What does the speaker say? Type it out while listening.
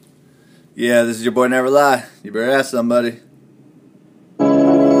Yeah, this is your boy NEVERLIE. You better ask somebody.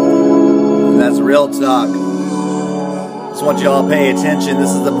 And that's real talk. Just want you all to pay attention.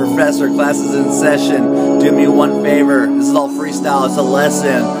 This is the professor. Classes in session. Do me one favor. This is all freestyle. It's a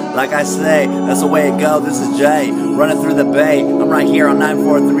lesson. Like I say, that's the way it goes. This is Jay, running through the bay. I'm right here on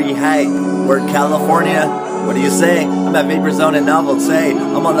 943. Hey, we're in California. What do you say? I'm at Vapor Zone and Novelty.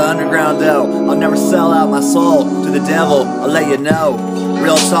 I'm on the underground though. I'll never sell out my soul to the devil. I'll let you know.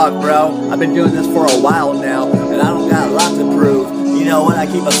 Real talk, bro. I've been doing this for a while now, and I don't got a lot to prove. You know what? I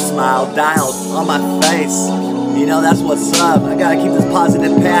keep a smile dialed on my face. You know, that's what's up. I gotta keep this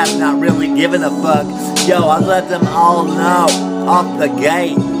positive path, not really giving a fuck. Yo, I let them all know off the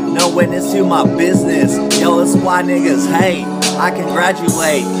gate. No witness to my business. Yo, that's why niggas hate. I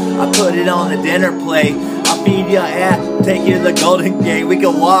congratulate. I put it on the dinner plate. I'll feed you at, take you to the Golden Gate. We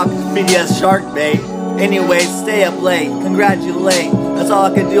can walk, feed you a shark bait. Anyways, stay up late, congratulate. That's all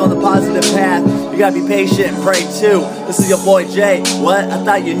I can do on the positive path. You gotta be patient and pray too. This is your boy Jay. What? I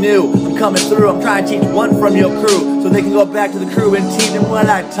thought you knew. I'm coming through. I'm trying to teach one from your crew so they can go back to the crew and teach them what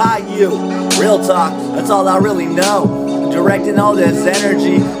I taught you. Real talk, that's all I really know. Directing all this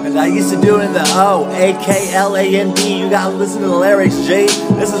energy, and I used to do it in the O-A-K-L-A-N-D. You gotta listen to the lyrics, G.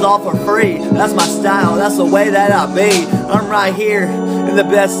 This is all for free. That's my style. That's the way that I be. I'm right here in the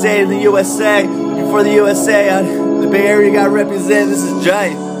best state in the USA. Before the USA, the Bay Area got represented. This is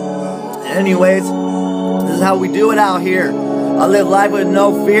Jay. Anyways, this is how we do it out here. I live life with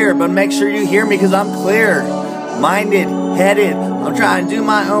no fear, but make sure you hear me because I'm clear. Minded, headed, I'm trying to do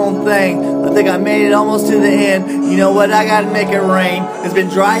my own thing. I think I made it almost to the end. You know what, I gotta make it rain. It's been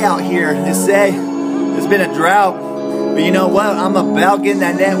dry out here, they say. It's been a drought. But you know what, I'm about getting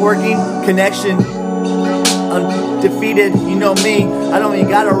that networking connection. Undefeated, you know me. I don't even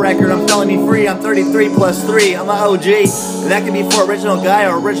got a record, I'm felony free. I'm 33 plus 3, I'm an OG. And that can be for original guy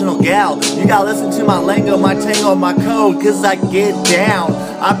or original gal. You gotta listen to my lingo, my tango, my code, cause I get down.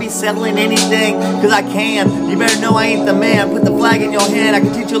 I'll be settling anything, cause I can. You better know I ain't the man. Put the flag in your hand, I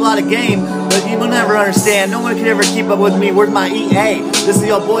can teach you a lot of game, but you will never understand. No one can ever keep up with me. Where's my EA? This is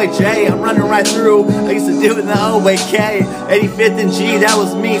your boy Jay. I'm running right through. I used to do it in the OAK. 85th and G, that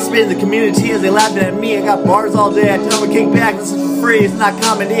was me. Spitting the community as they laughing at me. I got bars all day. I tell them to kick back. This is for free. It's not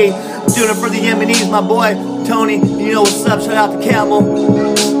comedy. I'm doing it for the M&Es, my boy Tony. You know what's up. Shout out to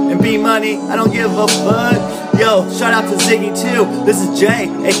Camel and B Money. I don't give a fuck. Yo, shout out to Ziggy too. This is Jay,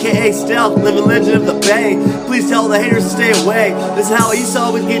 aka Stealth, living legend of the Bay. Please tell the haters to stay away. This is how I used to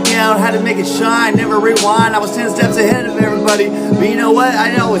always get down, how to make it shine, never rewind. I was 10 steps ahead of everybody. But you know what?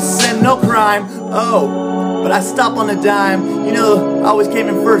 I always said no crime. Oh, but I stopped on a dime. You know, I always came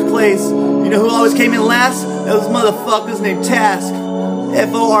in first place. You know who always came in last? Those motherfuckers named Task.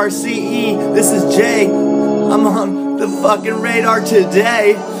 F-O-R-C-E. This is Jay. I'm on the fucking radar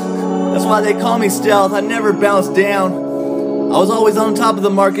today. That's why they call me Stealth. I never bounced down. I was always on top of the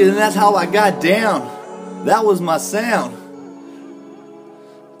market, and that's how I got down. That was my sound.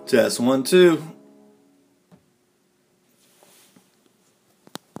 Test 1, 2.